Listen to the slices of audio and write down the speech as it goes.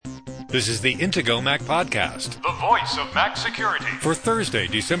This is the Intego Mac Podcast, the voice of Mac security, for Thursday,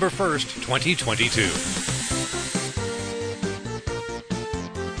 December 1st, 2022.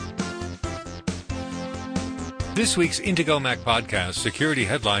 This week's Intego Mac Podcast security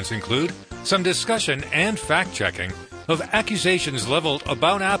headlines include some discussion and fact-checking of accusations leveled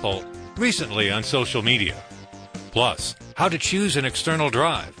about Apple recently on social media. Plus, how to choose an external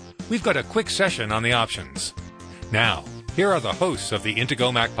drive. We've got a quick session on the options. Now, here are the hosts of the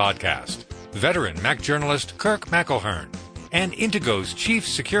Intego Mac Podcast, veteran Mac journalist Kirk McElhearn and Intego's chief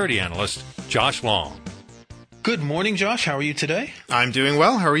security analyst, Josh Long. Good morning, Josh. How are you today? I'm doing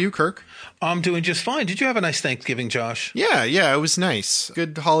well. How are you, Kirk? I'm doing just fine. Did you have a nice Thanksgiving, Josh? Yeah, it was nice.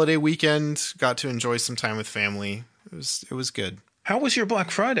 Good holiday weekend. Got to enjoy some time with family. It was good. How was your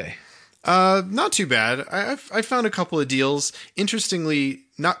Black Friday? Not too bad. I found a couple of deals. Interestingly,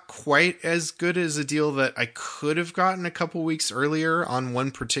 not quite as good as a deal that I could have gotten a couple weeks earlier on one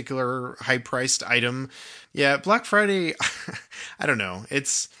particular high-priced item. Yeah, Black Friday, I don't know.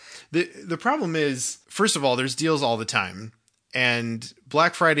 It's the problem is, first of all, there's deals all the time, and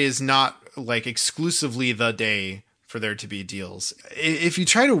Black Friday is not like exclusively the day for there to be deals. If you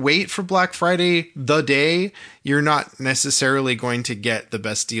try to wait for Black Friday the day, you're not necessarily going to get the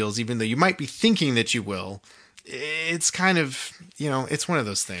best deals, even though you might be thinking that you will. It's kind of, it's one of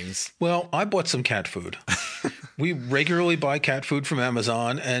those things. Well, I bought some cat food. We regularly buy cat food from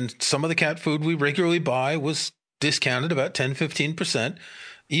Amazon, and some of the cat food we regularly buy was discounted about 10-15%,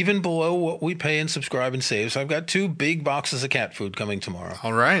 even below what we pay in Subscribe and Save. So I've got 2 big boxes of cat food coming tomorrow.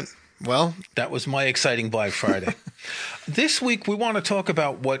 All right. Well, that was my exciting Black Friday. This week, we want to talk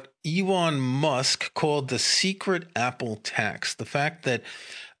about what Elon Musk called the secret Apple tax. The fact that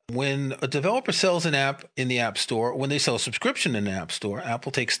when a developer sells an app in the App Store, when they sell a subscription in the App Store,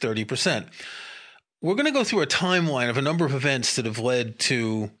 Apple takes 30%. We're going to go through a timeline of a number of events that have led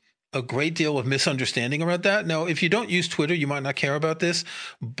to a great deal of misunderstanding about that. Now, if you don't use Twitter, you might not care about this,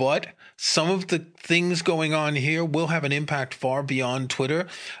 but some of the things going on here will have an impact far beyond Twitter.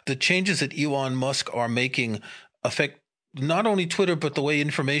 The changes that Elon Musk are making affect not only Twitter, but the way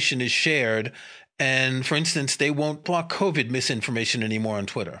information is shared. And for instance, they won't block COVID misinformation anymore on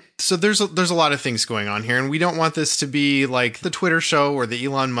Twitter. So there's a lot of things going on here, and we don't want this to be like the Twitter show or the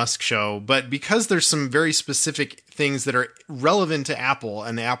Elon Musk show, but because there's some very specific things that are relevant to Apple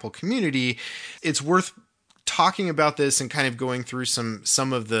and the Apple community, it's worth talking about this and kind of going through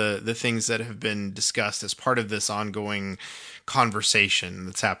some of the things that have been discussed as part of this ongoing conversation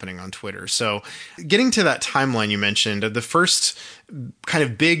that's happening on Twitter. So getting to that timeline you mentioned, the first kind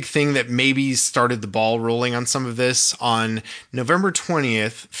of big thing that maybe started the ball rolling on some of this, on November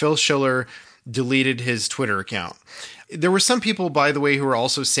 20th, Phil Schiller deleted his Twitter account. There were some people, by the way, who were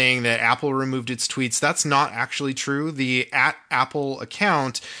also saying that Apple removed its tweets. That's not actually true. The @Apple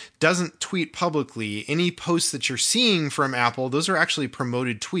account doesn't tweet publicly. Any posts that you're seeing from Apple, those are actually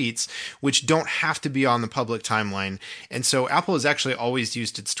promoted tweets, which don't have to be on the public timeline. And so Apple has actually always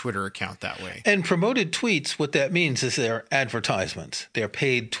used its Twitter account that way. And promoted tweets, what that means is they're advertisements. They're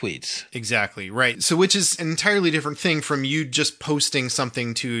paid tweets. Exactly, right. So which is an entirely different thing from you just posting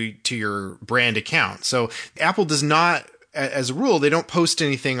something to your brand account. So Apple does not, as a rule, they don't post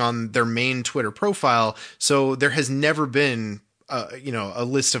anything on their main Twitter profile. So there has never been a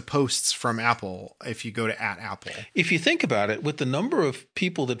list of posts from Apple if you go to @Apple. If you think about it, with the number of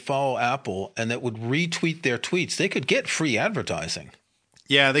people that follow Apple and that would retweet their tweets, they could get free advertising.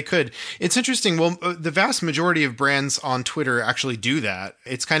 Yeah, they could. It's interesting. Well, the vast majority of brands on Twitter actually do that.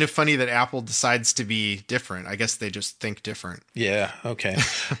 It's kind of funny that Apple decides to be different. I guess they just think different. Yeah, okay.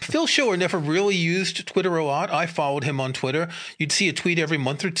 Phil Schiller never really used Twitter a lot. I followed him on Twitter. You'd see a tweet every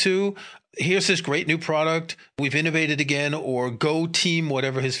month or two. Here's this great new product. We've innovated again, or Go Team,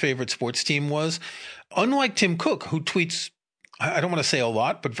 whatever his favorite sports team was. Unlike Tim Cook, who tweets, I don't want to say a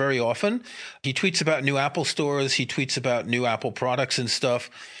lot, but very often. He tweets about new Apple stores. He tweets about new Apple products and stuff.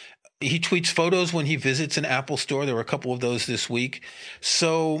 He tweets photos when he visits an Apple store. There were a couple of those this week.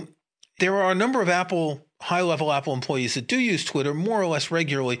 So there are a number of high-level Apple employees that do use Twitter more or less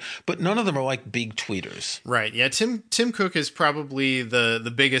regularly, but none of them are like big tweeters. Right. Yeah. Tim Cook is probably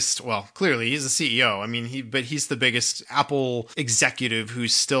the biggest. Well, clearly he's the CEO. I mean, he's the biggest Apple executive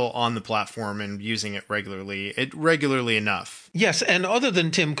who's still on the platform and using it regularly enough. Yes, and other than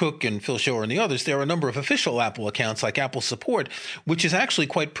Tim Cook and Phil Schiller and the others, there are a number of official Apple accounts like Apple Support, which is actually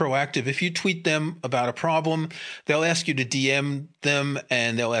quite proactive. If you tweet them about a problem, they'll ask you to DM them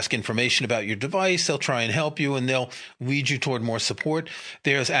and they'll ask information about your device. They'll try and help you and they'll lead you toward more support.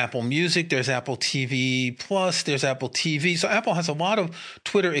 There's Apple Music, there's Apple TV Plus, there's Apple TV. So Apple has a lot of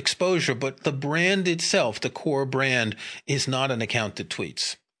Twitter exposure, but the brand itself, the core brand, is not an account that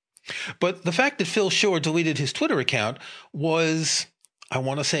tweets. But the fact that Phil Schiller deleted his Twitter account was, I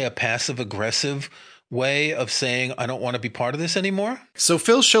want to say, a passive-aggressive way of saying, I don't want to be part of this anymore. So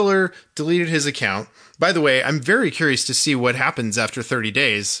Phil Schiller deleted his account. By the way, I'm very curious to see what happens after 30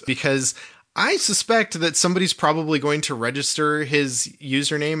 days, because I suspect that somebody's probably going to register his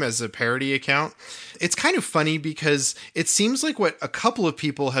username as a parody account. It's kind of funny because it seems like what a couple of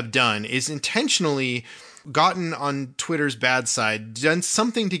people have done is intentionally gotten on Twitter's bad side, done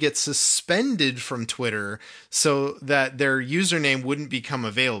something to get suspended from Twitter so that their username wouldn't become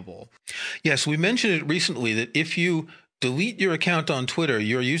available. Yes, we mentioned it recently that if you delete your account on Twitter,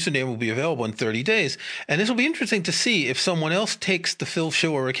 your username will be available in 30 days. And this will be interesting to see if someone else takes the Phil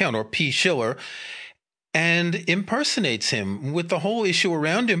Schiller account, or P. Schiller, and impersonates him. With the whole issue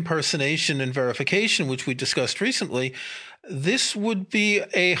around impersonation and verification, which we discussed recently, this would be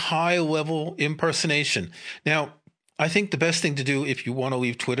a high-level impersonation. Now, I think the best thing to do if you want to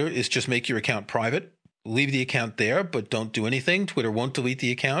leave Twitter is just make your account private. Leave the account there, but don't do anything. Twitter won't delete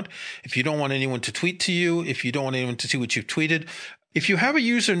the account. If you don't want anyone to tweet to you, if you don't want anyone to see what you've tweeted, if you have a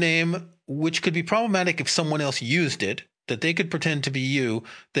username which could be problematic if someone else used it, that they could pretend to be you,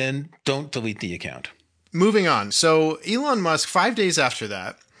 then don't delete the account. Moving on. So Elon Musk, 5 days after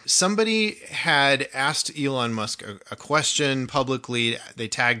that, somebody had asked Elon Musk a question publicly. They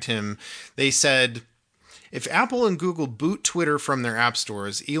tagged him. They said, if Apple and Google boot Twitter from their app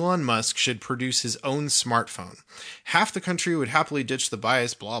stores, Elon Musk should produce his own smartphone. Half the country would happily ditch the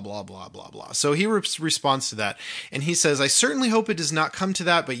bias, blah, blah, blah, blah, blah. So he responds to that, and he says, I certainly hope it does not come to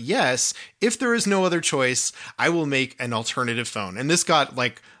that, but yes, if there is no other choice, I will make an alternative phone. And this got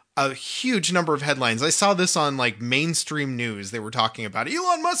like a huge number of headlines. I saw this on like mainstream news. They were talking about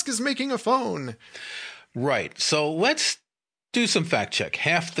Elon Musk is making a phone. Right. So let's do some fact check.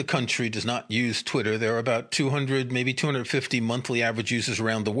 Half the country does not use Twitter. There are about 200, maybe 250 monthly average users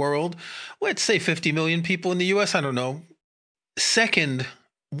around the world. Let's say 50 million people in the US. I don't know. Second,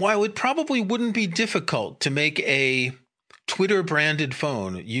 while it probably wouldn't be difficult to make a Twitter branded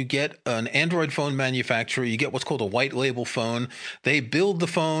phone, you get an Android phone manufacturer, you get what's called a white label phone. They build the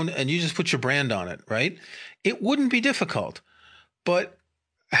phone and you just put your brand on it, right? It wouldn't be difficult. But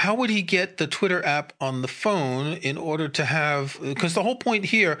how would he get the Twitter app on the phone in order to have, because the whole point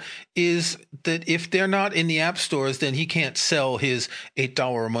here is that if they're not in the app stores, then he can't sell his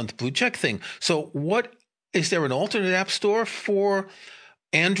 $8 a month blue check thing. So what, is there an alternate app store for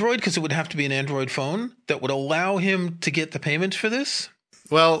Android? Because it would have to be an Android phone that would allow him to get the payments for this?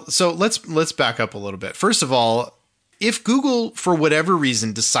 Well, so let's back up a little bit. First of all, if Google, for whatever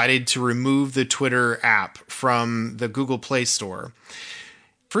reason, decided to remove the Twitter app from the Google Play Store,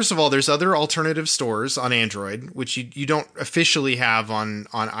 first of all, there's other alternative stores on Android, which you don't officially have on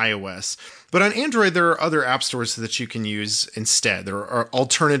iOS. But on Android, there are other app stores that you can use instead. There are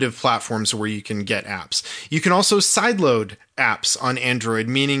alternative platforms where you can get apps. You can also sideload apps on Android,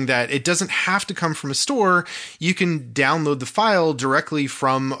 meaning that it doesn't have to come from a store. You can download the file directly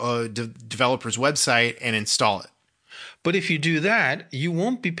from a developer's website and install it. But if you do that, you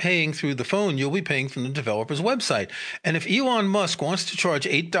won't be paying through the phone. You'll be paying from the developer's website. And if Elon Musk wants to charge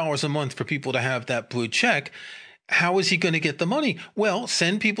 $8 a month for people to have that blue check, how is he going to get the money? Well,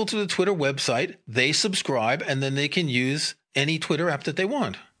 send people to the Twitter website, they subscribe, and then they can use any Twitter app that they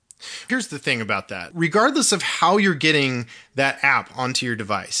want. Here's the thing about that. Regardless of how you're getting that app onto your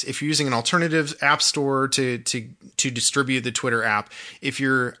device, if you're using an alternative app store to distribute the Twitter app, if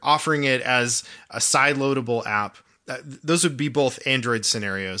you're offering it as a sideloadable app, those would be both Android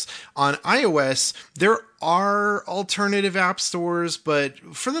scenarios. On iOS, there are alternative app stores, but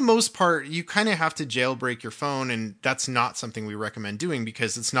for the most part, you kind of have to jailbreak your phone, and that's not something we recommend doing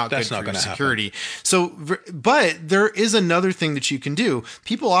because it's not good for your security. So, but there is another thing that you can do.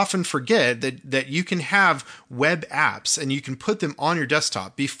 People often forget that you can have web apps and you can put them on your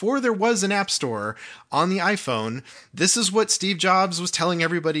desktop. Before there was an app store on the iPhone, this is what Steve Jobs was telling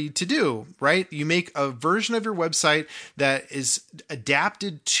everybody to do, right? You make a version of your website that is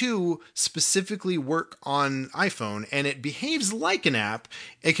adapted to specifically work on iPhone, and it behaves like an app.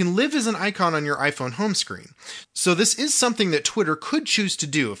 It can live as an icon on your iPhone home screen. So this is something that Twitter could choose to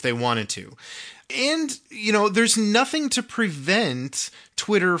do if they wanted to. And, there's nothing to prevent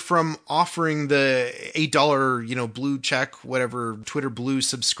Twitter from offering the $8, blue check, whatever, Twitter Blue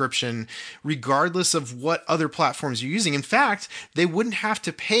subscription, regardless of what other platforms you're using. In fact, they wouldn't have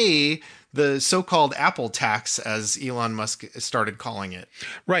to pay the so-called Apple tax, as Elon Musk started calling it.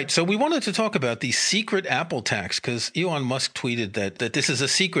 Right. So we wanted to talk about the secret Apple tax because Elon Musk tweeted that this is a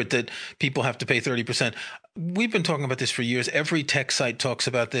secret that people have to pay 30%. We've been talking about this for years. Every tech site talks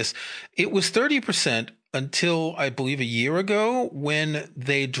about this. It was 30% until, I believe, a year ago when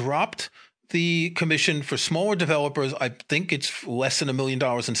they dropped the commission for smaller developers. I think it's less than $1 million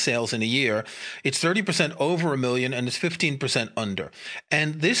in sales in a year. It's 30% over $1 million, and it's 15% under.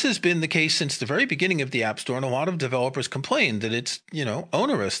 And this has been the case since the very beginning of the App Store. And a lot of developers complain that it's,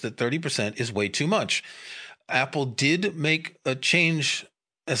 onerous, that 30% is way too much. Apple did make a change,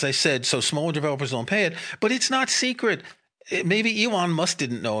 as I said, so smaller developers don't pay it, but it's not secret. Maybe Elon Musk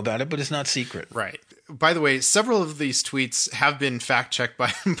didn't know about it, but it's not secret. Right. By the way, several of these tweets have been fact-checked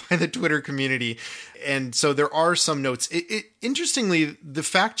by the Twitter community. And so there are some notes. Interestingly, the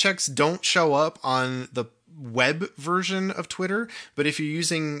fact checks don't show up on the web version of Twitter, but if you're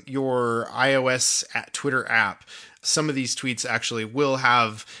using your iOS Twitter app, some of these tweets actually will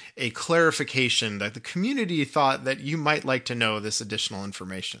have a clarification that the community thought that you might like to know this additional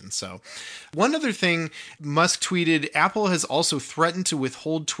information. So one other thing, Musk tweeted, Apple has also threatened to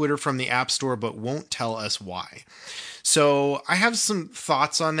withhold Twitter from the App Store, but won't tell us why. So I have some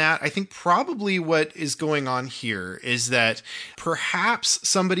thoughts on that. I think probably what is going on here is that perhaps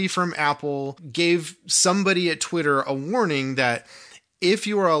somebody from Apple gave somebody at Twitter a warning that if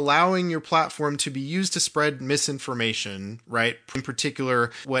you are allowing your platform to be used to spread misinformation, right, in particular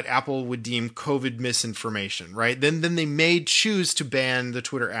what Apple would deem COVID misinformation, right, then they may choose to ban the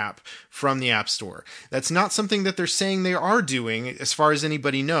Twitter app from the App Store. That's not something that they're saying they are doing, as far as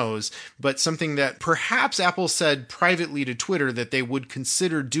anybody knows, but something that perhaps Apple said privately to Twitter that they would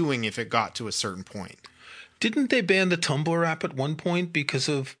consider doing if it got to a certain point. Didn't they ban the Tumblr app at one point because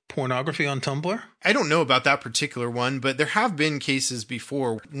of pornography on Tumblr? I don't know about that particular one, but there have been cases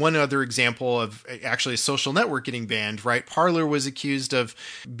before. One other example of actually a social network getting banned, right? Parler was accused of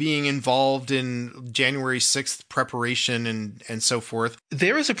being involved in January 6th preparation and so forth.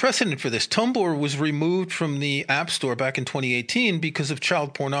 There is a precedent for this. Tumblr was removed from the App Store back in 2018 because of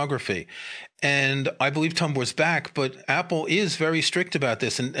child pornography. And I believe Tumblr's back, but Apple is very strict about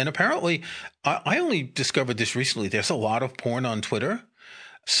this. And apparently, I only discovered this recently. There's a lot of porn on Twitter.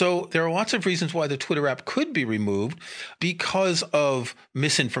 So there are lots of reasons why the Twitter app could be removed because of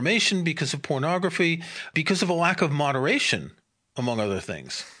misinformation, because of pornography, because of a lack of moderation, among other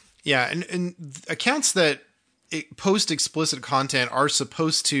things. Yeah, and accounts that post explicit content are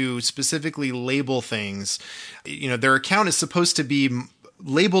supposed to specifically label things. Their account is supposed to be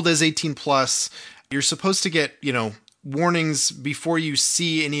labeled as 18 plus. You're supposed to get, warnings before you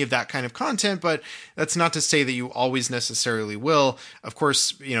see any of that kind of content, but that's not to say that you always necessarily will. Of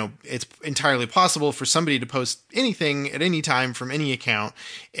course, it's entirely possible for somebody to post anything at any time from any account.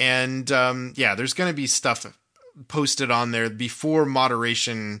 And there's going to be stuff posted on there before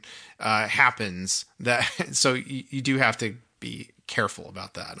moderation happens. So you do have to be careful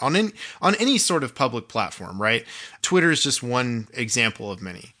about that on any sort of public platform, right? Twitter is just one example of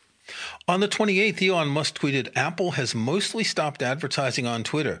many. On the 28th, Elon Musk tweeted, Apple has mostly stopped advertising on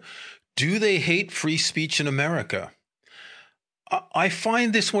Twitter. Do they hate free speech in America? I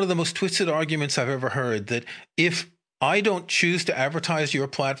find this one of the most twisted arguments I've ever heard, that if I don't choose to advertise your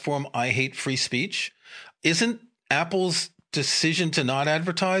platform, I hate free speech. Isn't Apple's decision to not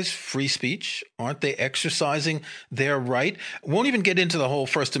advertise free speech? Aren't they exercising their right? Won't even get into the whole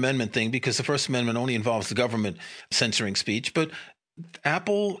First Amendment thing because the First Amendment only involves the government censoring speech, but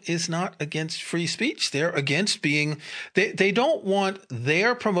Apple is not against free speech. They're against they don't want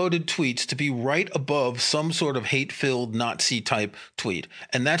their promoted tweets to be right above some sort of hate-filled Nazi type tweet.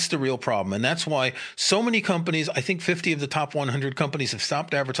 And that's the real problem. And that's why so many companies, I think 50 of the top 100 companies, have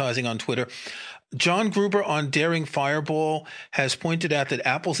stopped advertising on Twitter. John Gruber on Daring Fireball has pointed out that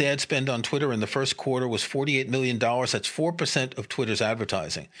Apple's ad spend on Twitter in the first quarter was $48 million. That's 4% of Twitter's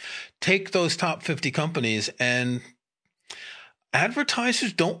advertising. Take those top 50 companies, and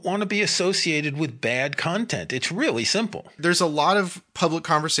advertisers don't want to be associated with bad content. It's really simple. There's a lot of public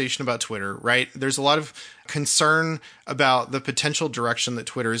conversation about Twitter, right? There's a lot of concern about the potential direction that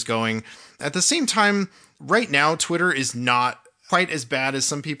Twitter is going. At the same time, right now, Twitter is not quite as bad as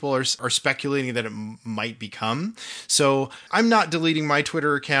some people are speculating that it might become. So I'm not deleting my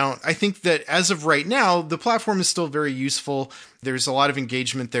Twitter account. I think that as of right now, the platform is still very useful. There's a lot of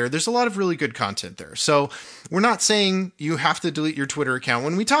engagement there. There's a lot of really good content there. So we're not saying you have to delete your Twitter account.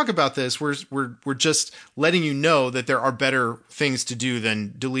 When we talk about this, we're just letting you know that there are better things to do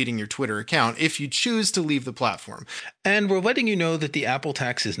than deleting your Twitter account if you choose to leave the platform. And we're letting you know that the Apple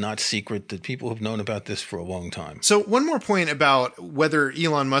tax is not secret, that people have known about this for a long time. So one more point about about whether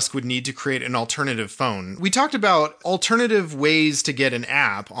Elon Musk would need to create an alternative phone. We talked about alternative ways to get an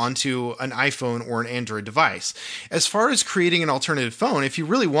app onto an iPhone or an Android device. As far as creating an alternative phone, if he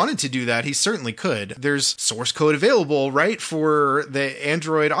really wanted to do that, he certainly could. There's source code available, right, for the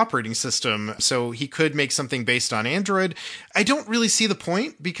Android operating system. So he could make something based on Android. I don't really see the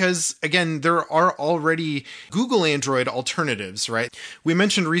point because, again, there are already Google Android alternatives, right? We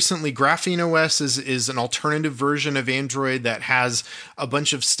mentioned recently Graphene OS is an alternative version of Android that has a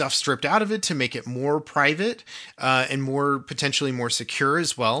bunch of stuff stripped out of it to make it more private and potentially more secure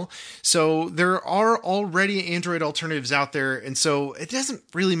as well. So there are already Android alternatives out there, and so it doesn't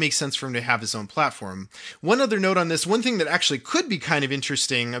really make sense for him to have his own platform. One other note on this, one thing that actually could be kind of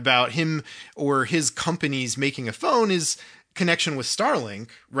interesting about him or his companies making a phone is connection with Starlink,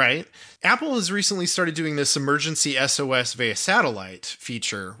 right? Apple has recently started doing this emergency SOS via satellite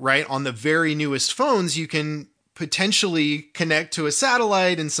feature, right? On the very newest phones, you can potentially connect to a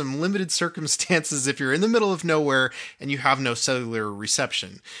satellite in some limited circumstances if you're in the middle of nowhere and you have no cellular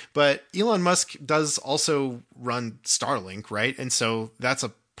reception. But Elon Musk does also run Starlink, right? And so that's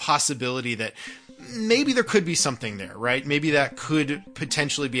a possibility that maybe there could be something there, right? Maybe that could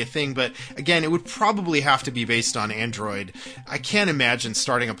potentially be a thing, but again, it would probably have to be based on Android. I can't imagine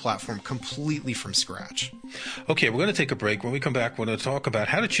starting a platform completely from scratch. Okay, we're going to take a break. When we come back, we're going to talk about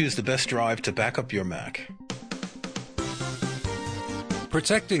how to choose the best drive to back up your Mac.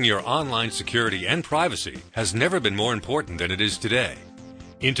 Protecting your online security and privacy has never been more important than it is today.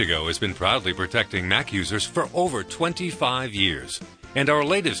 Intego has been proudly protecting Mac users for over 25 years. And our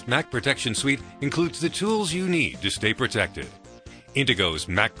latest Mac Protection Suite includes the tools you need to stay protected. Intego's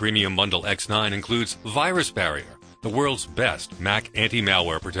Mac Premium Bundle X9 includes Virus Barrier, the world's best Mac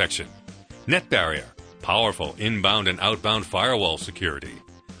anti-malware protection. Net Barrier, powerful inbound and outbound firewall security.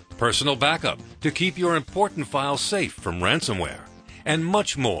 Personal Backup, to keep your important files safe from ransomware. And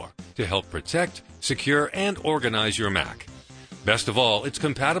much more to help protect, secure, and organize your Mac. Best of all, it's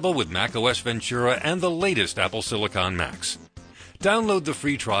compatible with macOS Ventura and the latest Apple Silicon Macs. Download the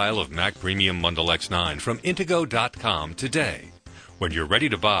free trial of Mac Premium Bundle X9 from Intego.com today. When you're ready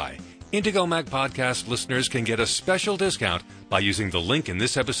to buy, Intego Mac Podcast listeners can get a special discount by using the link in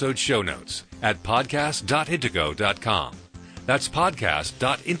this episode's show notes at podcast.intego.com. That's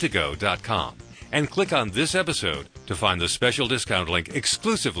podcast.intego.com. And click on this episode to find the special discount link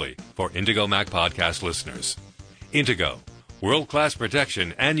exclusively for Intego Mac Podcast listeners. Intego, world-class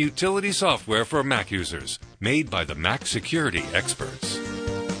protection and utility software for Mac users, made by the Mac security experts.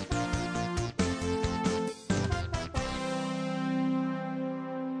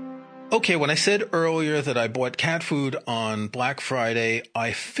 Okay, when I said earlier that I bought cat food on Black Friday,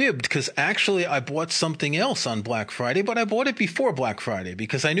 I fibbed because actually I bought something else on Black Friday, but I bought it before Black Friday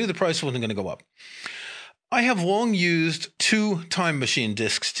because I knew the price wasn't going to go up. I have long used two Time Machine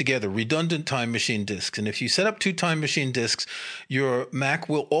disks together, redundant Time Machine disks. And if you set up two Time Machine disks, your Mac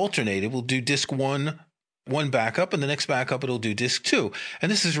will alternate. It will do disk one backup, and the next backup it'll do disk 2. And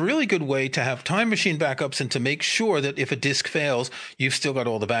this is a really good way to have Time Machine backups and to make sure that if a disk fails, you've still got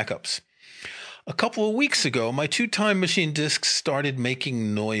all the backups. A couple of weeks ago, my two Time Machine disks started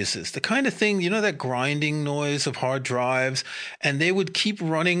making noises. The kind of thing, you know, that grinding noise of hard drives, and they would keep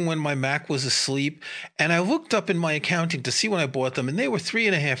running when my Mac was asleep. And I looked up in my accounting to see when I bought them, and they were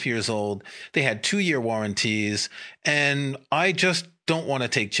 3.5 years old. They had 2-year warranties, and I just don't want to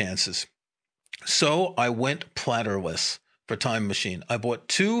take chances. So I went platterless for Time Machine. I bought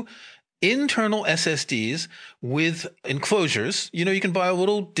two internal SSDs with enclosures. You know, you can buy a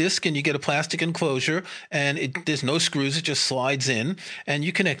little disk and you get a plastic enclosure and there's no screws. It just slides in and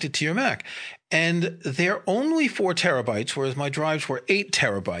you connect it to your Mac. And they're only 4 terabytes, whereas my drives were 8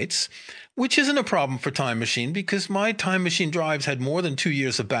 terabytes, which isn't a problem for Time Machine because my Time Machine drives had more than 2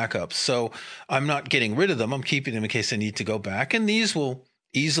 years of backups. So I'm not getting rid of them. I'm keeping them in case I need to go back. And these will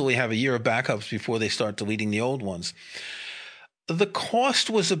easily have a year of backups before they start deleting the old ones. The cost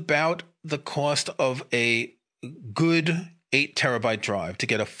was about the cost of a good 8 terabyte drive to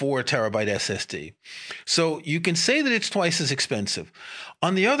get a 4 terabyte SSD. So you can say that it's twice as expensive.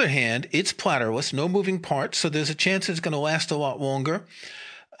 On the other hand, it's platterless, no moving parts, so there's a chance it's going to last a lot longer.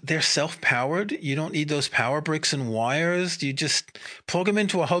 They're self-powered. You don't need those power bricks and wires. You just plug them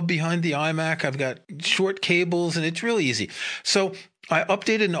into a hub behind the iMac. I've got short cables, and it's really easy. So I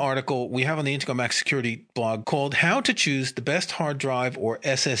updated an article we have on the Intego Mac Security blog called How to Choose the Best Hard Drive or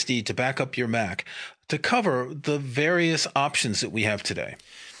SSD to Back Up Your Mac to cover the various options that we have today.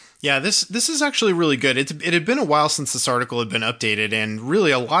 Yeah, this is actually really good. It had been a while since this article had been updated, and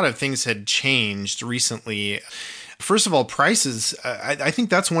really a lot of things had changed recently. First of all, prices. I think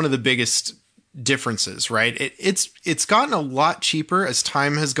that's one of the biggest differences, right? It's gotten a lot cheaper as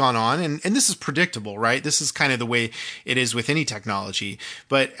time has gone on, and this is predictable, right? This is kind of the way it is with any technology.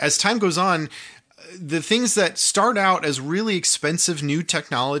 But as time goes on, the things that start out as really expensive new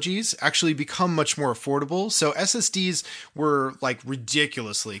technologies actually become much more affordable. So SSDs were like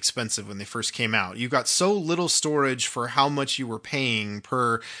ridiculously expensive when they first came out. You got so little storage for how much you were paying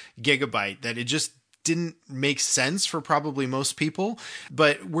per gigabyte that it just didn't make sense for probably most people.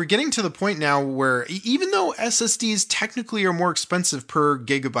 But we're getting to the point now where even though SSDs technically are more expensive per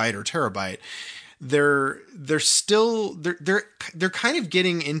gigabyte or terabyte, they're kind of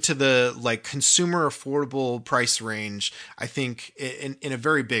getting into the like consumer affordable price range, I think, in a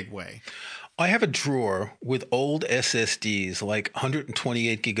very big way. I have a drawer with old SSDs, like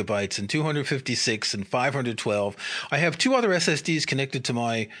 128 gigabytes and 256 and 512. I have two other SSDs connected to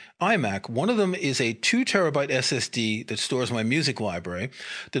my iMac. One of them is a 2 terabyte SSD that stores my music library.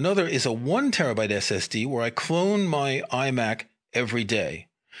 Another is a 1 terabyte SSD where I clone my iMac every day.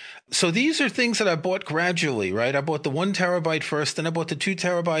 So these are things that I bought gradually, right? I bought the 1 terabyte first, then I bought the 2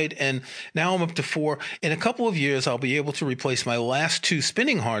 terabyte, and now I'm up to 4. In a couple of years, I'll be able to replace my last 2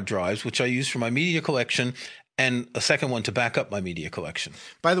 spinning hard drives, which I use for my media collection, and a second one to back up my media collection.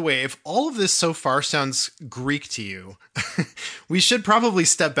 By the way, if all of this so far sounds Greek to you, we should probably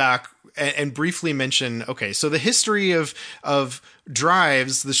step back and briefly mention, okay, so the history of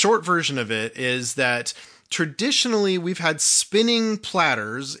drives, the short version of it is that traditionally, we've had spinning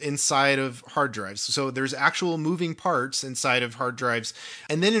platters inside of hard drives. So there's actual moving parts inside of hard drives.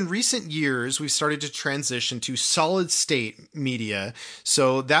 And then in recent years, we've started to transition to solid state media.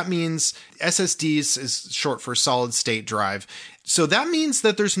 So that means SSDs is short for solid state drive. So that means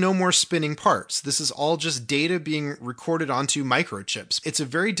that there's no more spinning parts. This is all just data being recorded onto microchips. It's a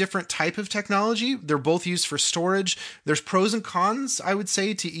very different type of technology. They're both used for storage. There's pros and cons, I would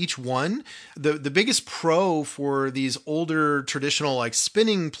say, to each one. The biggest pro for these older traditional like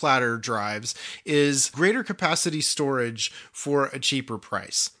spinning platter drives is greater capacity storage for a cheaper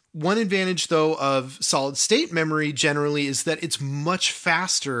price. One advantage, though, of solid-state memory generally is that it's much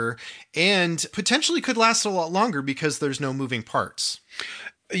faster and potentially could last a lot longer because there's no moving parts.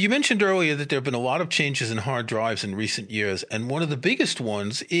 You mentioned earlier that there have been a lot of changes in hard drives in recent years, and one of the biggest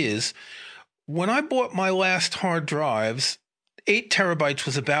ones is when I bought my last hard drives, 8 terabytes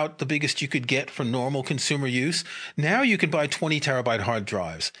was about the biggest you could get for normal consumer use. Now you can buy 20 terabyte hard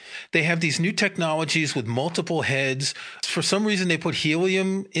drives. They have these new technologies with multiple heads. For some reason, they put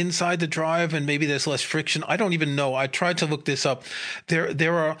helium inside the drive and maybe there's less friction. I don't even know. I tried to look this up.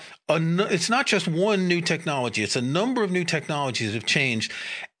 It's not just one new technology. It's a number of new technologies that have changed.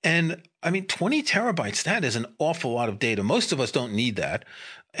 And I mean, 20 terabytes, that is an awful lot of data. Most of us don't need that.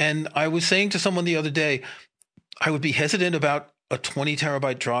 And I was saying to someone the other day, I would be hesitant about a 20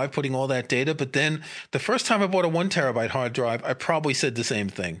 terabyte drive, putting all that data. But then the first time I bought a 1 terabyte hard drive, I probably said the same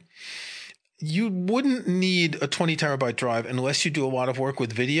thing. You wouldn't need a 20 terabyte drive unless you do a lot of work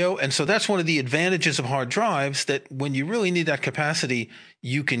with video. And so that's one of the advantages of hard drives, that when you really need that capacity,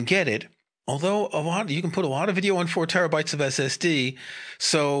 you can get it. Although you can put a lot of video on 4 terabytes of SSD,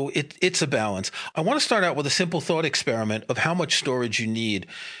 so it's a balance. I want to start out with a simple thought experiment of how much storage you need.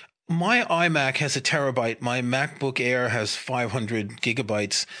 My iMac has 1 terabyte. My MacBook Air has 500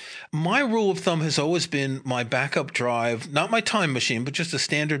 gigabytes. My rule of thumb has always been my backup drive, not my time machine, but just a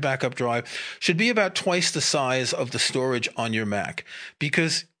standard backup drive, should be about twice the size of the storage on your Mac,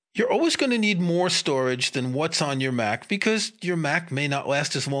 because you're always going to need more storage than what's on your Mac, because your Mac may not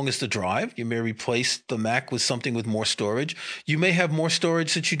last as long as the drive. You may replace the Mac with something with more storage. You may have more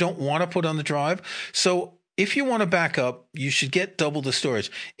storage that you don't want to put on the drive. So if you want to back up, you should get double the storage.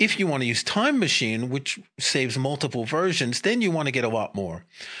 If you want to use Time Machine, which saves multiple versions, then you want to get a lot more.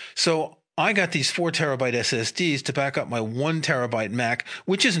 So I got these 4 terabyte SSDs to back up my 1 terabyte Mac,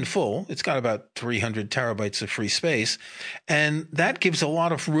 which isn't full. It's got about 300 terabytes of free space. And that gives a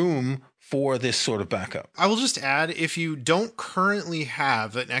lot of room for this sort of backup. I will just add, if you don't currently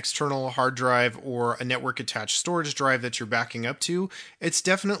have an external hard drive or a network attached storage drive that you're backing up to, it's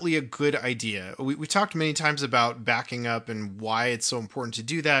definitely a good idea. We talked many times about backing up and why it's so important to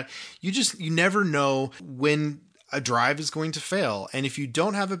do that. You never know when a drive is going to fail. And if you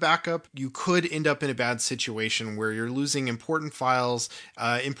don't have a backup, you could end up in a bad situation where you're losing important files,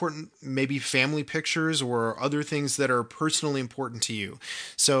 important maybe family pictures or other things that are personally important to you.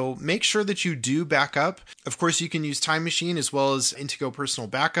 So make sure that you do back up. Of course, you can use Time Machine as well as Intego Personal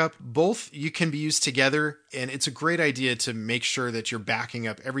Backup. Both you can be used together, and it's a great idea to make sure that you're backing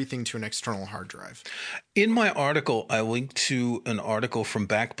up everything to an external hard drive. In my article, I linked to an article from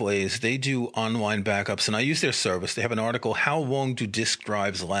Backblaze. They do online backups, and I use their service. Service. They have an article, How Long Do Disk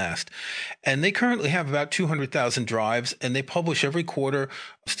Drives Last? And they currently have about 200,000 drives, and they publish every quarter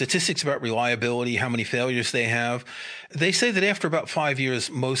statistics about reliability, how many failures they have. They say that after about 5 years,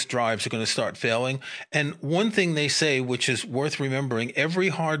 most drives are going to start failing. And one thing they say, which is worth remembering, every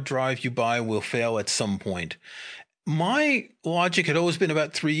hard drive you buy will fail at some point. My logic had always been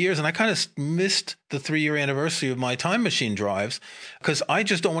about 3 years, and I kind of missed the 3-year anniversary of my Time Machine drives because I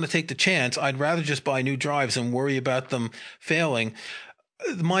just don't want to take the chance. I'd rather just buy new drives and worry about them failing.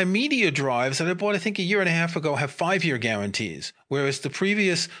 My media drives that I bought, I think, a year and a half ago have 5-year guarantees, whereas the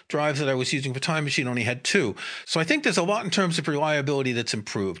previous drives that I was using for Time Machine only had 2. So I think there's a lot in terms of reliability that's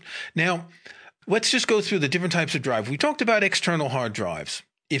improved. Now, let's just go through the different types of drive. We talked about external hard drives.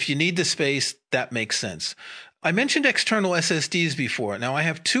 If you need the space, that makes sense. I mentioned external SSDs before. Now, I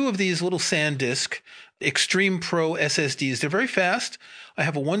have 2 of these little SanDisk Extreme Pro SSDs. They're very fast. I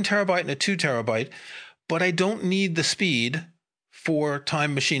have a 1 terabyte and a 2 terabyte, but I don't need the speed for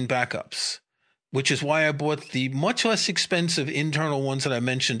Time Machine backups, which is why I bought the much less expensive internal ones that I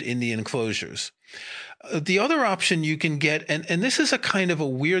mentioned in the enclosures. The other option you can get, and this is a kind of a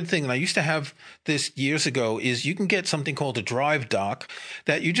weird thing, and I used to have this years ago, is you can get something called a drive dock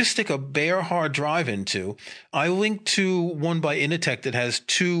that you just stick a bare hard drive into. I linked to one by Initech that has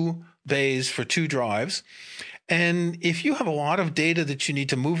 2 bays for 2 drives. And if you have a lot of data that you need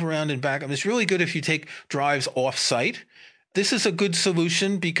to move around and back up, it's really good if you take drives off-site. This is a good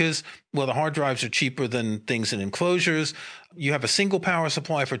solution because, well, the hard drives are cheaper than things in enclosures. You have a single power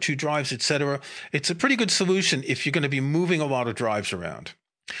supply for 2 drives, etc. It's a pretty good solution if you're going to be moving a lot of drives around.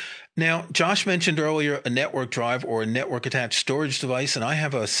 Now, Josh mentioned earlier a network drive or a network-attached storage device, and I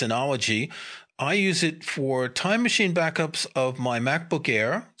have a Synology. I use it for Time Machine backups of my MacBook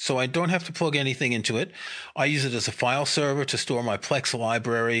Air, so I don't have to plug anything into it. I use it as a file server to store my Plex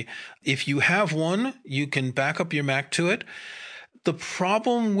library. If you have one, you can back up your Mac to it. The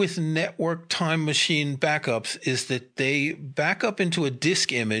problem with network Time Machine backups is that they back up into a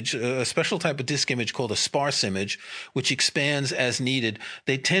disk image, a special type of disk image called a sparse image, which expands as needed.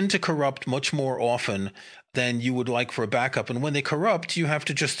 They tend to corrupt much more often than you would like for a backup. And when they corrupt, you have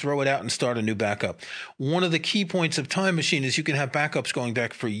to just throw it out and start a new backup. One of the key points of Time Machine is you can have backups going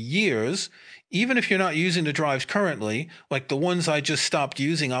back for years. Even if you're not using the drives currently, like the ones I just stopped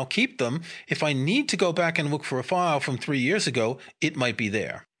using, I'll keep them. If I need to go back and look for a file from 3 years ago, it might be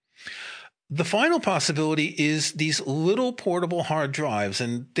there. The final possibility is these little portable hard drives,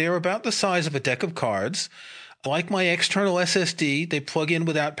 and they're about the size of a deck of cards. Like my external SSD, they plug in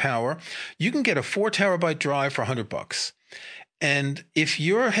without power. You can get a 4 terabyte drive for $100. And if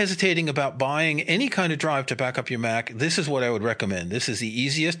you're hesitating about buying any kind of drive to back up your Mac, this is what I would recommend. This is the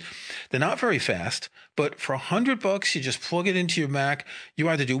easiest. They're not very fast, but for $100, you just plug it into your Mac. You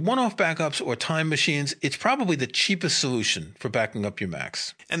either do one-off backups or Time Machines. It's probably the cheapest solution for backing up your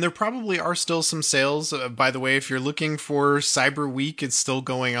Macs. And there probably are still some sales. By the way, if you're looking for Cyber Week, it's still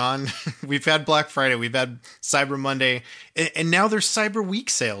going on. We've had Black Friday, we've had Cyber Monday, and now there's Cyber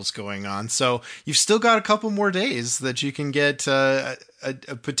Week sales going on. So you've still got a couple more days that you can get a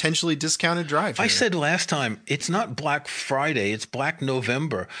potentially discounted drive here. I said last time, it's not Black Friday, it's Black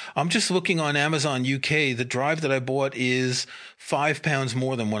November. I'm just looking on Amazon UK. The drive that I bought is £5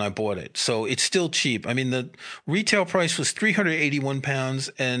 more than when I bought it. So it's still cheap. I mean, the retail price was £381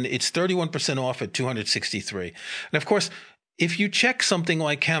 and it's 31% off at $263. And of course, if you check something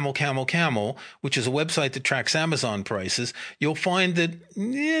like Camel, which is a website that tracks Amazon prices, you'll find that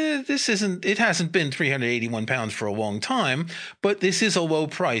it hasn't been £381 for a long time, but this is a low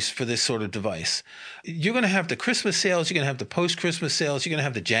price for this sort of device. You're going to have the Christmas sales, you're going to have the post-Christmas sales, you're going to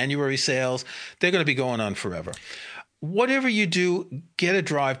have the January sales. They're going to be going on forever. Whatever you do, get a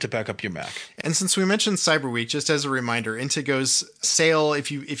drive to back up your Mac. And since we mentioned Cyber Week, just as a reminder, Intego's sale, if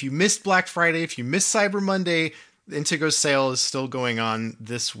you missed Black Friday, if you missed Cyber Monday, Intego's sale is still going on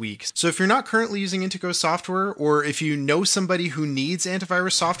this week. So if you're not currently using Intego software, or if you know somebody who needs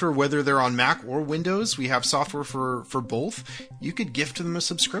antivirus software, whether they're on Mac or Windows, we have software for both, you could gift them a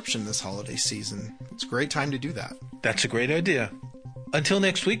subscription this holiday season. It's a great time to do that. That's a great idea. Until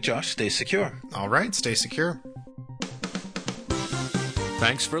next week, Josh, stay secure. All right, stay secure.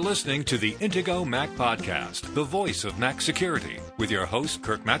 Thanks for listening to the Intego Mac Podcast, the voice of Mac security, with your hosts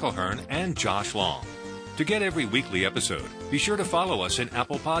Kirk McElhearn and Josh Long. To get every weekly episode, be sure to follow us in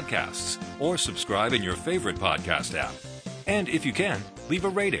Apple Podcasts or subscribe in your favorite podcast app. And if you can, leave a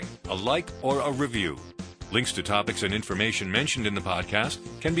rating, a like, or a review. Links to topics and information mentioned in the podcast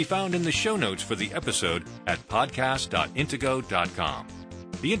can be found in the show notes for the episode at podcast.intego.com.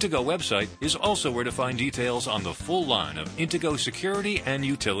 The Intego website is also where to find details on the full line of Intego security and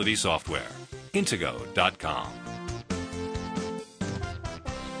utility software. Intego.com.